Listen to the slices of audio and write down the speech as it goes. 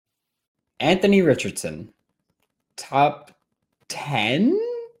Anthony Richardson, top 10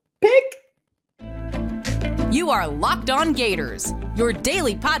 pick? You are Locked On Gators, your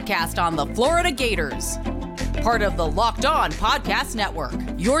daily podcast on the Florida Gators. Part of the Locked On Podcast Network,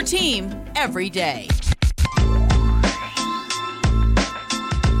 your team every day.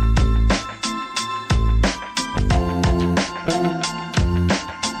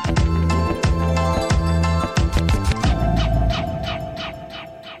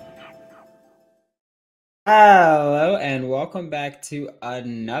 Hello, and welcome back to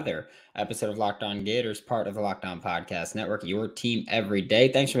another episode of Locked On Gators, part of the Locked On Podcast Network, your team every day.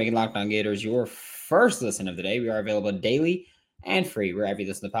 Thanks for making Locked On Gators your first listen of the day. We are available daily and free wherever you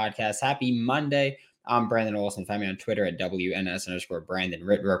listen to podcasts. Happy Monday. I'm Brandon Olson. Find me on Twitter at WNS_Brandon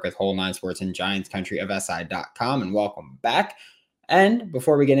Ritwork with Whole Nine Sports and Giants Country of SI.com, and welcome back. And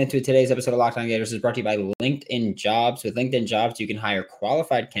before we get into today's episode of Locked On Gators, is brought to you by LinkedIn Jobs. With LinkedIn Jobs, you can hire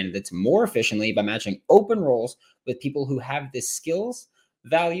qualified candidates more efficiently by matching open roles with people who have the skills,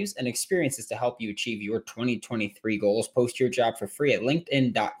 values, and experiences to help you achieve your 2023 goals. Post your job for free at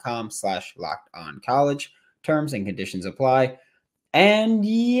linkedin.com/lockedoncollege. Terms and conditions apply. And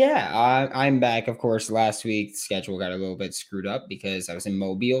yeah, I'm back. Of course, last week's schedule got a little bit screwed up because I was in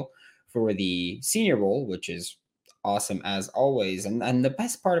Mobile for the Senior Bowl, which is awesome as always. And the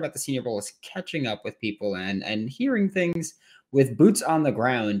best part about the Senior Bowl is catching up with people and hearing things with boots on the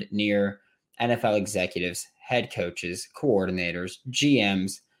ground near NFL executives, head coaches, coordinators,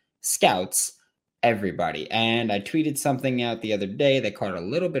 GMs, scouts, everybody. And I tweeted something out the other day that caught a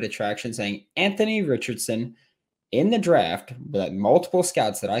little bit of traction saying Anthony Richardson in the draft, but multiple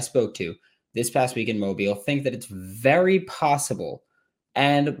scouts that I spoke to this past week in Mobile think that it's very possible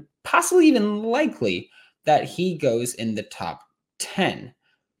and possibly even likely that he goes in the top 10.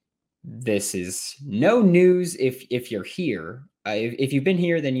 This is no news if you're here. If you've been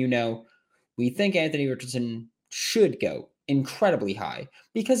here, then you know we think Anthony Richardson should go incredibly high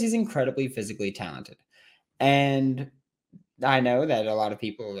because he's incredibly physically talented. And I know that a lot of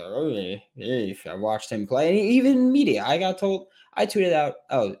people are, I watched him play. Even media, I tweeted out,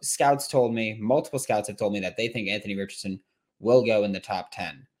 scouts told me, multiple scouts have told me that they think Anthony Richardson will go in the top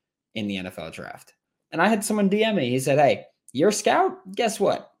 10 in the NFL draft. And I had someone DM me. He said, hey, you're a scout? Guess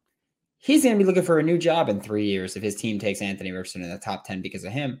what? He's going to be looking for a new job in 3 years if his team takes Anthony Richardson in the top 10 because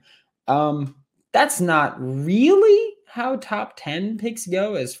of him. That's not really how top 10 picks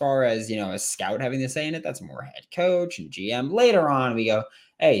go as far as, a scout having to say in it. That's more head coach and GM. Later on, we go,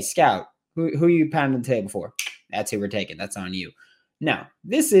 hey, scout, who you pounding the table for? That's who we're taking. That's on you. Now,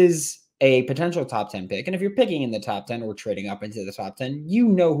 this is a potential top 10 pick. And if you're picking in the top 10 or trading up into the top 10, you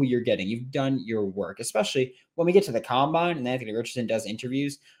know who you're getting. You've done your work, especially when we get to the combine and Anthony Richardson does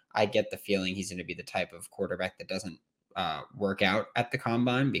interviews. I get the feeling he's going to be the type of quarterback that doesn't work out at the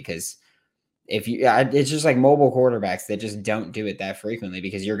combine because it's just like mobile quarterbacks that just don't do it that frequently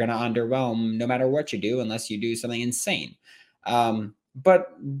because you're going to underwhelm no matter what you do unless you do something insane.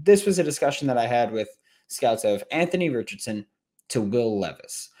 But this was a discussion that I had with scouts of Anthony Richardson to Will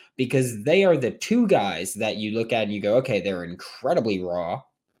Levis, because they are the two guys that you look at and you go, okay, they're incredibly raw.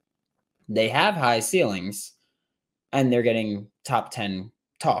 They have high ceilings and they're getting top 10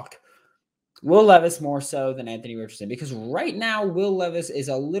 talk. Will Levis more so than Anthony Richardson, because right now Will Levis is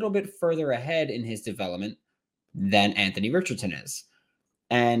a little bit further ahead in his development than Anthony Richardson is.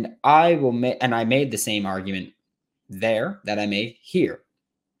 And I made the same argument there that I made here.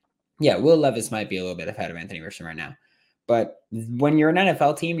 Yeah, Will Levis might be a little bit ahead of Anthony Richardson right now. But when you're an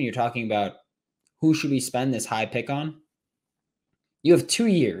NFL team and you're talking about who should we spend this high pick on, you have 2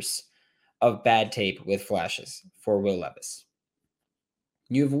 years of bad tape with flashes for Will Levis.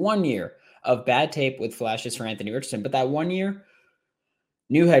 You have 1 year of bad tape with flashes for Anthony Richardson, but that 1 year,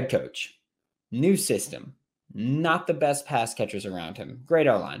 new head coach, new system, not the best pass catchers around him. Great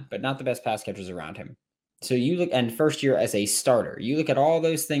O-line, but not the best pass catchers around him. So you look, and first year as a starter, you look at all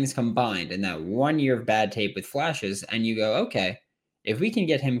those things combined in that 1 year of bad tape with flashes, and you go, okay, if we can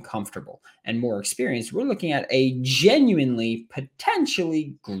get him comfortable and more experienced, we're looking at a genuinely,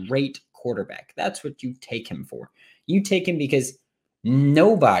 potentially great quarterback. That's what you take him for. You take him because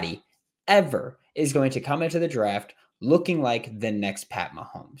nobody ever is going to come into the draft looking like the next Pat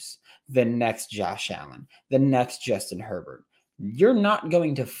Mahomes, the next Josh Allen, the next Justin Herbert. You're not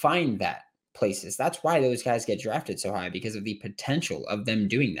going to find that places. That's why those guys get drafted so high, because of the potential of them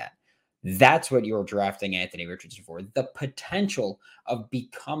doing that. That's what you're drafting Anthony Richardson for, the potential of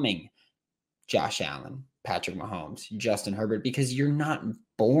becoming Josh Allen, Patrick Mahomes, Justin Herbert, because you're not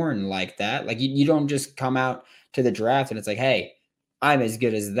born like that. Like you don't just come out to the draft and it's like, hey, I'm as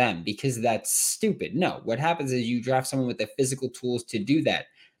good as them, because that's stupid. No, what happens is you draft someone with the physical tools to do that.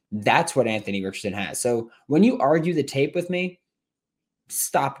 That's what Anthony Richardson has. So when you argue the tape with me,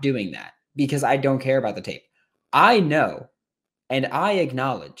 stop doing that because I don't care about the tape. I know and I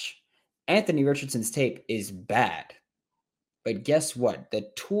acknowledge Anthony Richardson's tape is bad. But guess what? The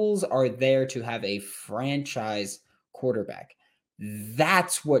tools are there to have a franchise quarterback.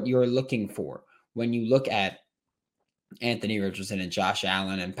 That's what you're looking for when you look at Anthony Richardson and Josh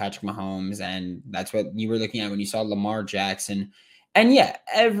Allen and Patrick Mahomes. And that's what you were looking at when you saw Lamar Jackson. And yeah,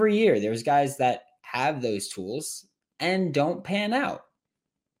 every year there's guys that have those tools and don't pan out.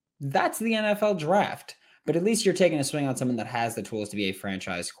 That's the NFL draft. But at least you're taking a swing on someone that has the tools to be a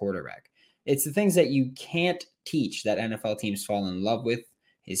franchise quarterback. It's the things that you can't teach that NFL teams fall in love with,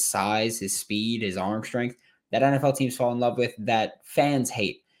 his size, his speed, his arm strength, that NFL teams fall in love with that fans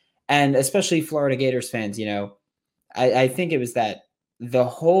hate. And especially Florida Gators fans, I think it was that the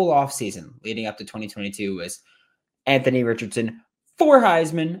whole offseason leading up to 2022 was Anthony Richardson for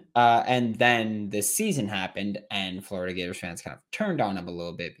Heisman. And then the season happened and Florida Gators fans kind of turned on him a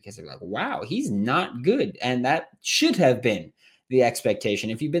little bit because they're like, wow, he's not good. And that should have been the expectation.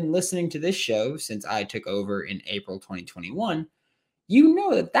 If you've been listening to this show since I took over in April 2021, you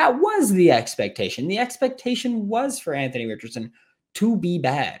know that was the expectation. The expectation was for Anthony Richardson to be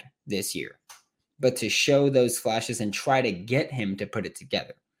bad this year, but to show those flashes and try to get him to put it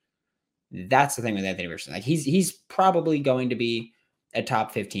together. That's the thing with Anthony Richardson. Like he's probably going to be a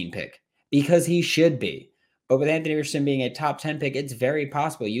top 15 pick because he should be. But with Anthony Richardson being a top 10 pick, it's very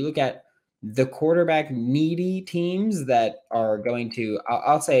possible. You look at the quarterback needy teams that are going to,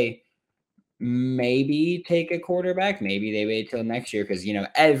 I'll say, maybe take a quarterback. Maybe they wait till next year because,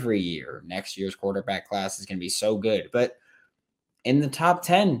 every year, next year's quarterback class is going to be so good. But in the top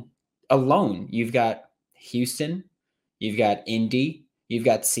 10 alone, you've got Houston, you've got Indy, you've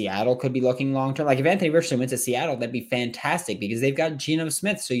got Seattle could be looking long-term. Like if Anthony Richardson went to Seattle, that'd be fantastic because they've got Geno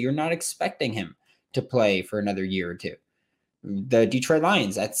Smith. So you're not expecting him to play for another year or two. The Detroit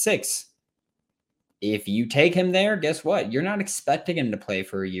Lions at 6. If you take him there, guess what? You're not expecting him to play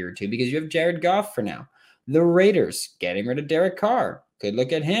for a year or two because you have Jared Goff for now. The Raiders getting rid of Derek Carr. Could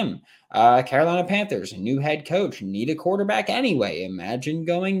look at him. Carolina Panthers, new head coach, need a quarterback anyway. Imagine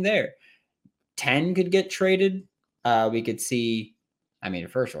going there. 10 could get traded. We could see,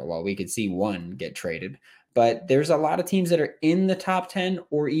 first of all, we could see 1 get traded. But there's a lot of teams that are in the top 10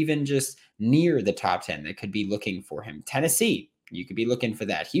 or even just near the top 10 that could be looking for him. Tennessee, you could be looking for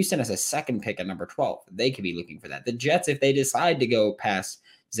that. Houston has a second pick at number 12. They could be looking for that. The Jets, if they decide to go past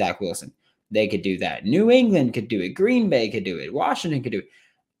Zach Wilson, they could do that. New England could do it. Green Bay could do it. Washington could do it.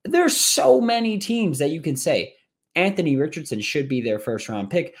 There's so many teams that you can say Anthony Richardson should be their first round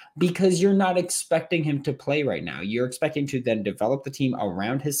pick because you're not expecting him to play right now. You're expecting to then develop the team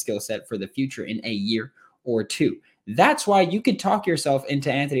around his skill set for the future in a year or two. That's why you could talk yourself into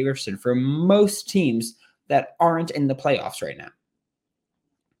Anthony Richardson for most teams that aren't in the playoffs right now.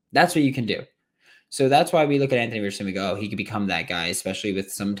 That's what you can do. So that's why we look at Anthony Richardson and we go, oh, he could become that guy, especially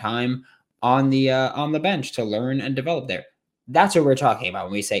with some time on the bench to learn and develop there. That's what we're talking about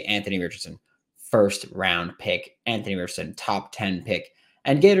when we say Anthony Richardson, first round pick, Anthony Richardson, top 10 pick.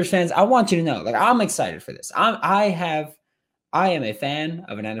 And Gators fans, I want you to know, I'm excited for this. I am a fan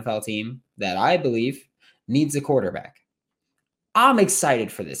of an NFL team that I believe needs a quarterback. I'm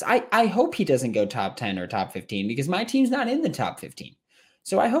excited for this. I hope he doesn't go top 10 or top 15 because my team's not in the top 15.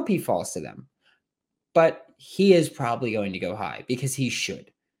 So I hope he falls to them. But he is probably going to go high because he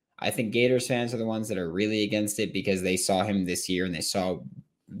should. I think Gators fans are the ones that are really against it because they saw him this year and they saw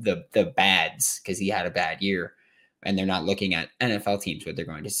the bads because he had a bad year. And they're not looking at NFL teams, what they're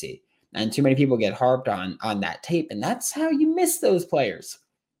going to see. And too many people get harped on that tape. And that's how you miss those players.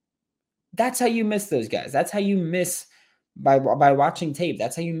 That's how you miss those guys. That's how you miss by watching tape.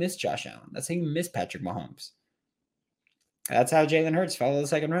 That's how you miss Josh Allen. That's how you miss Patrick Mahomes. That's how Jalen Hurts fell in the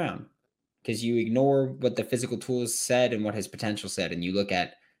second round. Because you ignore what the physical tools said and what his potential said. And you look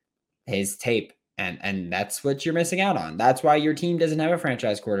at his tape. And that's what you're missing out on. That's why your team doesn't have a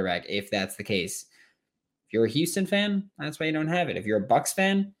franchise quarterback, if that's the case. If you're a Houston fan, that's why you don't have it. If you're a Bucs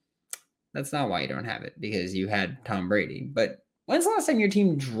fan, that's not why you don't have it, because you had Tom Brady. But when's the last time your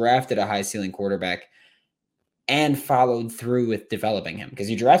team drafted a high-ceiling quarterback and followed through with developing him? Because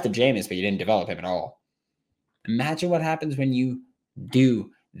you drafted Jameis, but you didn't develop him at all. Imagine what happens when you do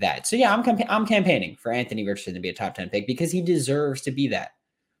that. So, yeah, I'm campaigning for Anthony Richardson to be a top 10 pick because he deserves to be that.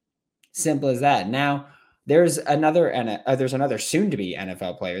 Simple as that. Now, there's another soon-to-be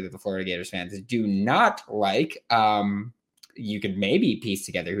NFL player that the Florida Gators fans do not like. You could maybe piece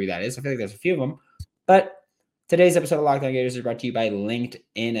together who that is. I feel like there's a few of them. But today's episode of Locked On Gators is brought to you by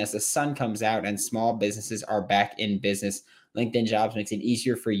LinkedIn. As the sun comes out and small businesses are back in business, LinkedIn Jobs makes it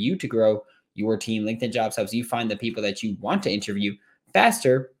easier for you to grow your team. LinkedIn Jobs helps you find the people that you want to interview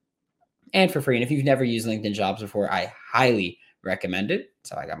faster and for free. And if you've never used LinkedIn Jobs before, I highly recommend it.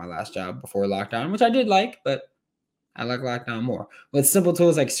 So I got my last job before lockdown, which I did like, but I like lockdown more. With simple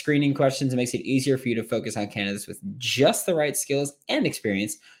tools like screening questions, it makes it easier for you to focus on candidates with just the right skills and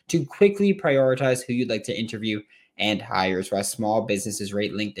experience to quickly prioritize who you'd like to interview and hire. Why small businesses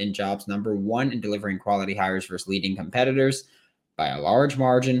rate LinkedIn Jobs number one in delivering quality hires versus leading competitors by a large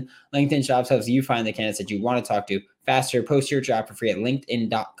margin. LinkedIn Jobs helps you find the candidates that you want to talk to faster. Post your job for free at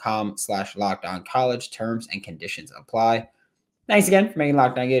linkedin.com/lockedoncollege. Terms and conditions apply. Thanks again for making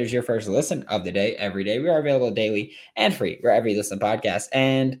Locked On Gators your first listen of the day every day. We are available daily and free wherever you listen to podcasts.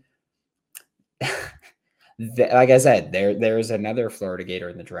 And like I said, there's another Florida Gator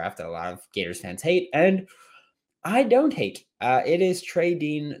in the draft that a lot of Gators fans hate, and I don't hate. It is Trey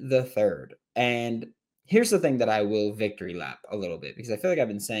Dean III. And here's the thing that I will victory lap a little bit, because I feel like I've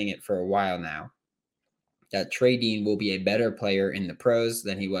been saying it for a while now, that Trey Dean will be a better player in the pros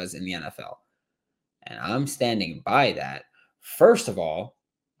than he was in the NFL. And I'm standing by that. First of all,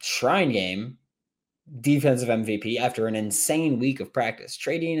 Shrine Game, defensive MVP after an insane week of practice.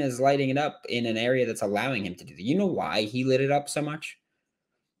 Trey Dean is lighting it up in an area that's allowing him to do that. You know why he lit it up so much?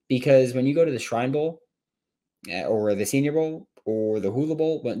 Because when you go to the Shrine Bowl or the Senior Bowl or the Hula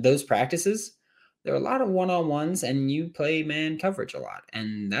Bowl, those practices, there are a lot of one-on-ones and you play man coverage a lot.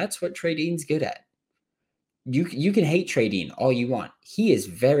 And that's what Trey Dean's good at. You can hate Trey Dean all you want. He is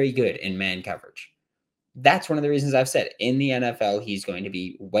very good in man coverage. That's one of the reasons I've said in the NFL, he's going to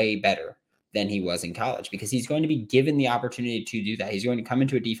be way better than he was in college, because he's going to be given the opportunity to do that. He's going to come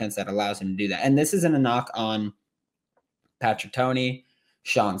into a defense that allows him to do that. And this isn't a knock on Patrick Toney,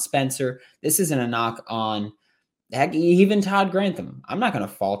 Sean Spencer. This isn't a knock on, heck, even Todd Grantham. I'm not going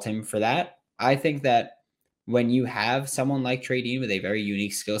to fault him for that. I think that when you have someone like Trey Dean with a very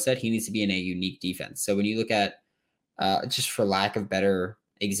unique skill set, he needs to be in a unique defense. So when you look at, just for lack of better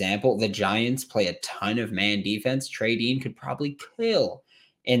example, the Giants play a ton of man defense. Trey Dean could probably kill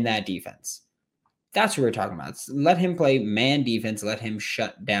in that defense. That's what we're talking about. Let him play man defense. Let him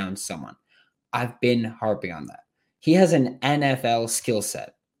shut down someone. I've been harping on that. He has an NFL skill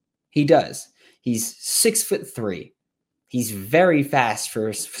set. He does. He's 6'3". He's very fast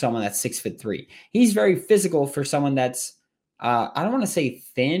for someone that's 6'3". He's very physical for someone that's, I don't want to say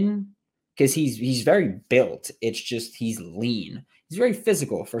thin, because he's very built. It's just he's lean. He's very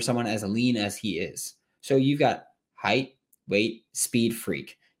physical for someone as lean as he is. So you've got height, weight, speed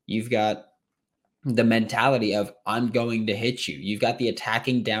freak. You've got the mentality of I'm going to hit you. You've got the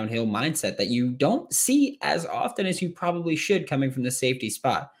attacking downhill mindset that you don't see as often as you probably should coming from the safety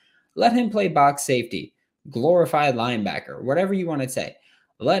spot. Let him play box safety, glorified linebacker, whatever you want to say.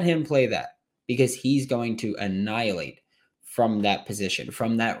 Let him play that, because he's going to annihilate from that position,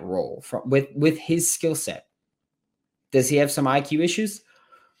 from that role, with his skill set. Does he have some IQ issues?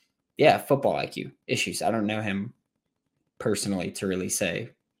 Yeah, football IQ issues. I don't know him personally to really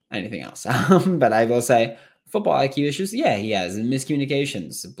say anything else. But I will say football IQ issues. Yeah, he has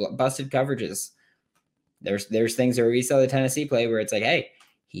miscommunications, busted coverages. There's things where we saw the Tennessee play where it's like, hey,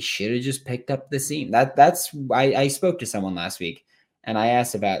 he should have just picked up the seam. That's I spoke to someone last week and I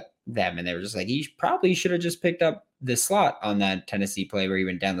asked about them, and they were just like, he probably should have just picked up the slot on that Tennessee play where he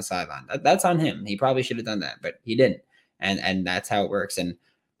went down the sideline. That's on him. He probably should have done that, but he didn't. And that's how it works. And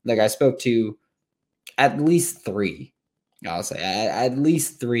like, I spoke to at least three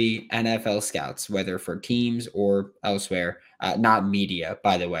NFL scouts, whether for teams or elsewhere, not media,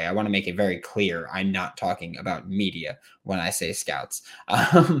 by the way. I want to make it very clear. I'm not talking about media when I say scouts,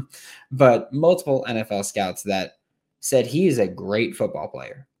 but multiple NFL scouts that said he is a great football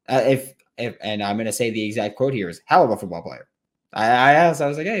player. And I'm going to say the exact quote here is hell of a football player. I was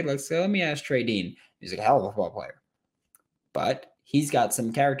like, hey, let me ask Trey Dean. He's like, hell of a football player. But he's got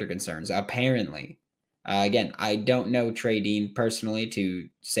some character concerns, apparently. Again, I don't know Trey Dean personally to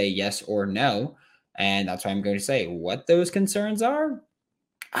say yes or no. And that's why I'm going to say what those concerns are.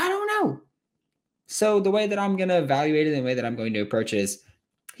 I don't know. So the way that I'm going to evaluate it and the way that I'm going to approach it is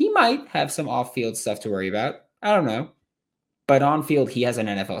he might have some off-field stuff to worry about. I don't know. But on field, he has an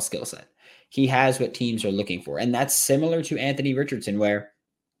NFL skill set. He has what teams are looking for. And that's similar to Anthony Richardson, where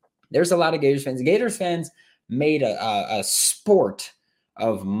there's a lot of Gators fans. Gators fans made a sport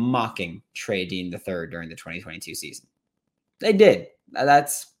of mocking Trey Dean III during the 2022 season. They did.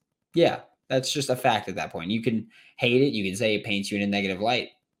 That's just a fact at that point. You can hate it. You can say it paints you in a negative light.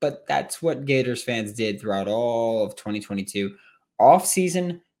 But that's what Gators fans did throughout all of 2022. Off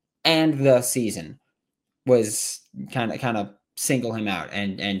season and the season was kind of single him out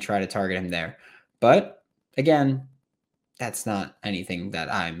and try to target him there. But again, that's not anything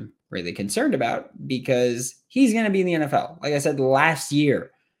that I'm really concerned about because he's going to be in the NFL. Like I said last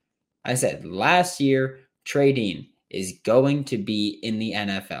year, Trey Dean is going to be in the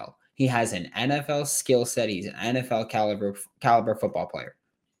NFL. He has an NFL skill set. He's an NFL caliber football player.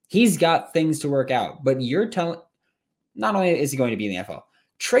 He's got things to work out, but you're telling, not only is he going to be in the NFL,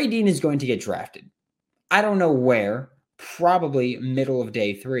 Trey Dean is going to get drafted. I don't know where, probably middle of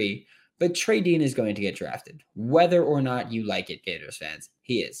day 3, but Trey Dean is going to get drafted. Whether or not you like it, Gators fans,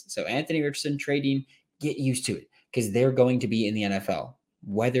 he is. So Anthony Richardson, Trey Dean, get used to it because they're going to be in the NFL,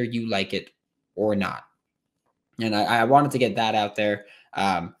 whether you like it or not. And I wanted to get that out there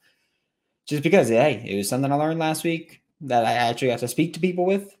just because, hey, it was something I learned last week that I actually got to speak to people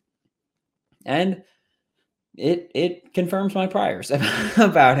with. And it confirms my priors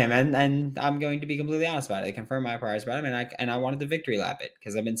about him. And I'm going to be completely honest about it. It confirmed my priors about him. And I wanted to victory lap it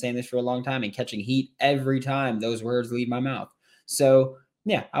because I've been saying this for a long time and catching heat every time those words leave my mouth. So,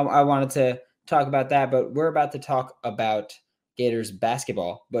 yeah, I wanted to talk about that. But we're about to talk about Gators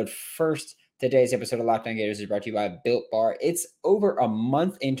basketball. But first, today's episode of Locked On Gators is brought to you by Built Bar. It's over a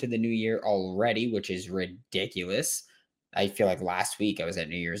month into the new year already, which is ridiculous. I feel like last week I was at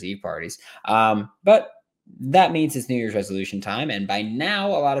New Year's Eve parties. But that means it's New Year's resolution time. And by now,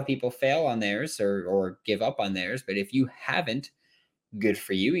 a lot of people fail on theirs or give up on theirs. But if you haven't, good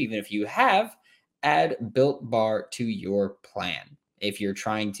for you. Even if you have, add Built Bar to your plan. If you're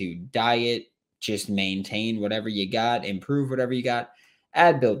trying to diet, just maintain whatever you got, improve whatever you got,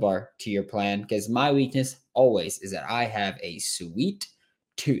 add Built Bar to your plan because my weakness always is that I have a sweet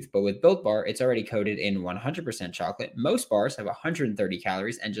tooth. But with Built Bar, it's already coated in 100% chocolate. Most bars have 130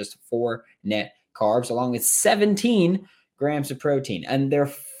 calories and just 4 net carbs, along with 17 grams of protein. And they're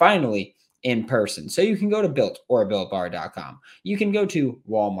finally in person. So you can go to Built or BuiltBar.com. You can go to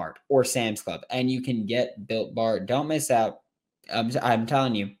Walmart or Sam's Club and you can get Built Bar. Don't miss out. I'm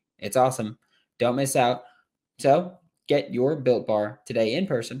telling you, it's awesome. Don't miss out. So get your Built Bar today in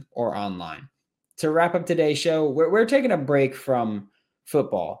person or online. To wrap up today's show, we're taking a break from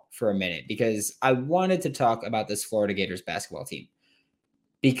football for a minute because I wanted to talk about this Florida Gators basketball team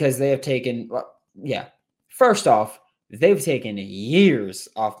because they have taken, first off, they've taken years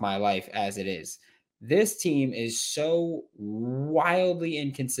off my life as it is. This team is so wildly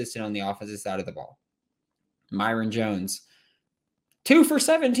inconsistent on the offensive side of the ball. Myron Jones, 2 for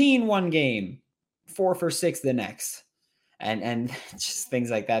 17 one game, 4 for 6 the next. And just things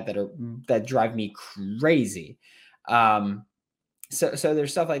like that drive me crazy. So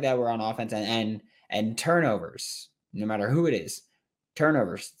there's stuff like that where on offense and turnovers, no matter who it is,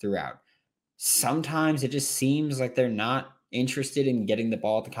 turnovers throughout. Sometimes it just seems like they're not interested in getting the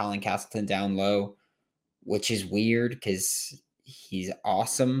ball to Colin Castleton down low, which is weird because he's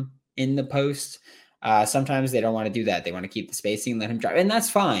awesome in the post. Sometimes they don't want to do that. They want to keep the spacing and let him drive. And that's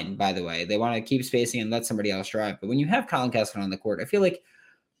fine, by the way. They want to keep spacing and let somebody else drive. But when you have Colin Castleton on the court, I feel like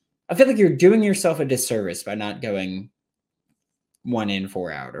you're doing yourself a disservice by not going 1 in,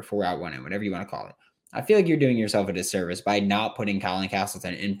 4 out, or 4 out, 1 in, whatever you want to call it. I feel like you're doing yourself a disservice by not putting Colin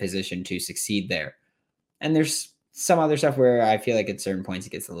Castleton in position to succeed there. And there's some other stuff where I feel like at certain points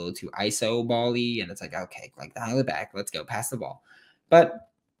it gets a little too ISO ball-y, and it's like, okay, like dial it back. Let's go, pass the ball. But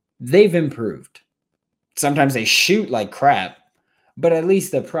they've improved. Sometimes they shoot like crap, but at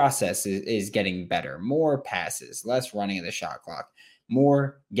least the process is getting better. More passes, less running of the shot clock,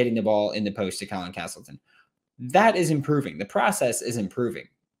 more getting the ball in the post to Colin Castleton. That is improving. The process is improving.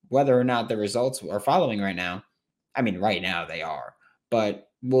 Whether or not the results are following right now, I mean, right now they are, but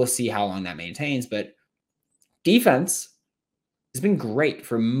we'll see how long that maintains. But defense has been great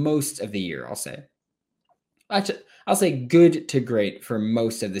for most of the year, I'll say. Actually, I'll say good to great for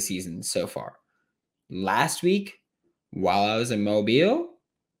most of the season so far. Last week, while I was in Mobile,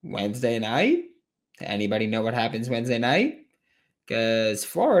 Wednesday night, anybody know what happens Wednesday night? Because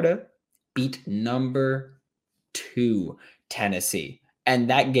Florida beat number 2 Tennessee. And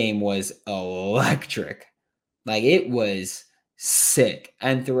that game was electric. Like, it was sick.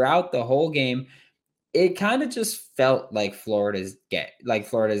 And throughout the whole game, it kind of just felt like Florida's game.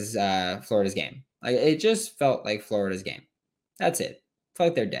 Florida's game. Like, it just felt like Florida's game. That's it. It felt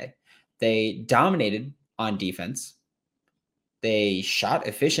like their day. They dominated on defense. They shot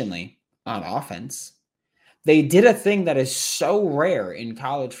efficiently on offense. They did a thing that is so rare in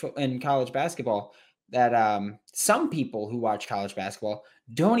college basketball that some people who watch college basketball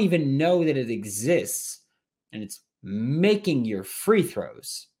don't even know that it exists, and it's making your free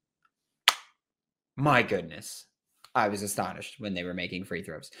throws. My goodness. I was astonished when they were making free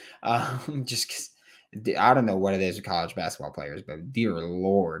throws. Just because I don't know what it is with college basketball players, but dear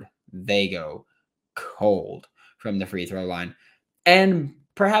Lord, they go cold from the free throw line. And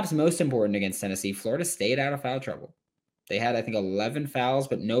perhaps most important against Tennessee, Florida stayed out of foul trouble. They had, I think, 11 fouls,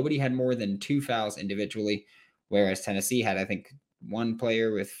 but nobody had more than 2 fouls individually, whereas Tennessee had, I think, 1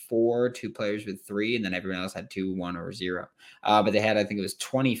 player with 4, 2 players with 3, and then everyone else had 2, 1, or 0. But they had, I think it was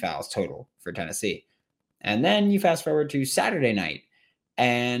 20 fouls total for Tennessee. And then you fast forward to Saturday night,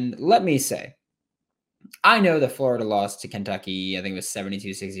 and let me say, I know that Florida lost to Kentucky. I think it was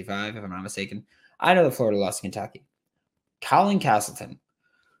 72-65, if I'm not mistaken. I know that Florida lost to Kentucky. Colin Castleton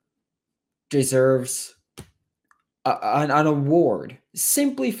deserves an award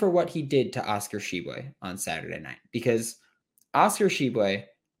simply for what he did to Oscar Tshiebwe on Saturday night, because Oscar Tshiebwe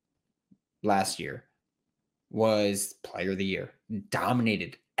last year was player of the year,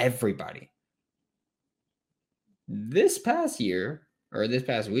 dominated everybody. This past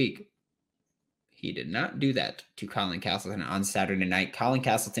week, he did not do that to Colin Castleton on Saturday night. Colin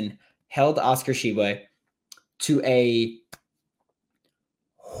Castleton held Oscar Tshiebwe to a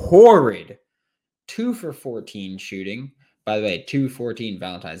horrid 2 for 14 shooting. By the way, 2-14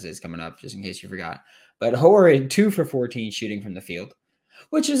 Valentine's Day is coming up, just in case you forgot. But horrid 2 for 14 shooting from the field,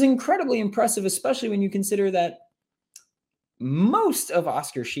 which is incredibly impressive, especially when you consider that most of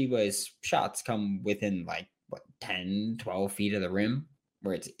Oscar Tshiebwe's shots come within 10, 12 feet of the rim,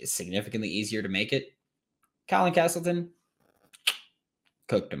 where it's significantly easier to make it. Colin Castleton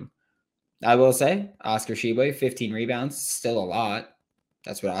cooked him. I will say, Oscar Tshiebwe, 15 rebounds, still a lot.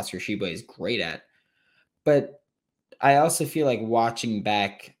 That's what Oscar Tshiebwe is great at. But I also feel like watching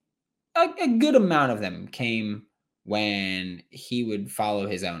back, a good amount of them came when he would follow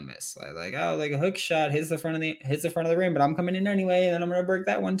his own miss. Like a hook shot hits the front of the rim, but I'm coming in anyway, and I'm going to break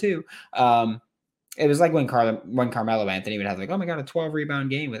that one too. It was like when Carmelo Anthony would have oh my God, a 12 rebound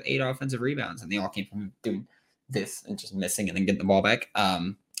game with 8 offensive rebounds, and they all came from doing this and just missing and then getting the ball back.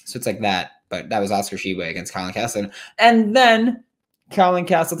 So it's like that, but that was Oscar Tshiebwe against Colin Castleton. And then Colin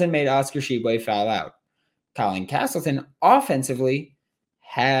Castleton made Oscar Tshiebwe foul out. Colin Castleton offensively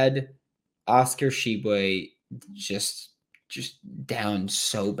had Oscar Tshiebwe just down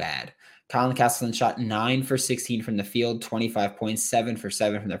so bad. Colin Castleton shot 9 for 16 from the field, 25 points, 7 for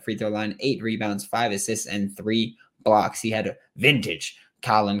 7 from the free throw line, 8 rebounds, 5 assists, and 3 blocks. He had a vintage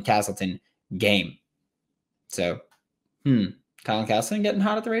Colin Castleton game. So, Colin Castleton getting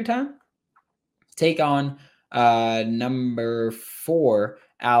hot at the right time. Take on number 4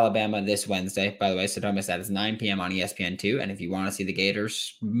 Alabama this Wednesday. By the way, so don't miss that. It's 9 p.m. on ESPN2. And if you want to see the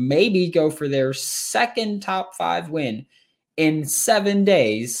Gators maybe go for their second top 5 win in 7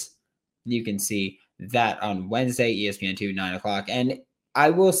 days, you can see that on Wednesday, ESPN2, 9 o'clock. And I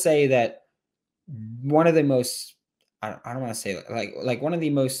will say that one of the most, I don't want to say like one of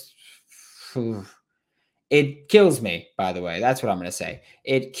the most, it kills me, by the way. That's what I'm going to say.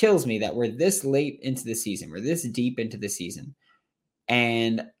 It kills me that we're this late into the season. We're this deep into the season.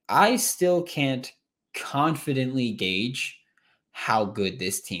 And I still can't confidently gauge how good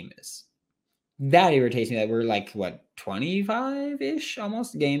this team is. That irritates me that we're 25-ish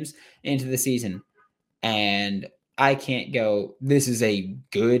almost games into the season. And I can't go, this is a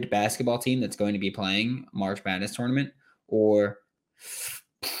good basketball team that's going to be playing March Madness tournament, or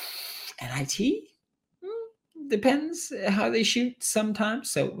NIT. Depends how they shoot sometimes.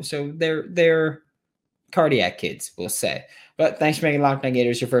 So they're cardiac kids, we'll say. But thanks for making Locked On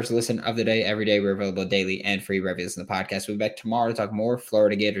Gators your first listen of the day. Every day we're available daily and free wherever you listen to the podcast. We'll be back tomorrow to talk more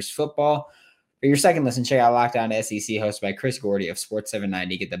Florida Gators football. For your second listen, check out Locked On SEC, hosted by Chris Gordy of Sports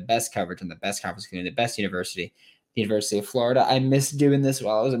 790. Get the best coverage on the best conference, including the best university, the University of Florida. I missed doing this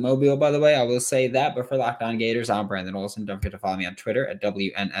while I was in Mobile, by the way. I will say that. But for Locked On Gators, I'm Brandon Olson. Don't forget to follow me on Twitter at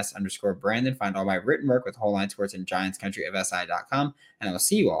WNS_Brandon. Find all my written work with Whole Line Sports and Giants Country of SI.com. And I will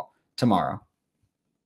see you all tomorrow.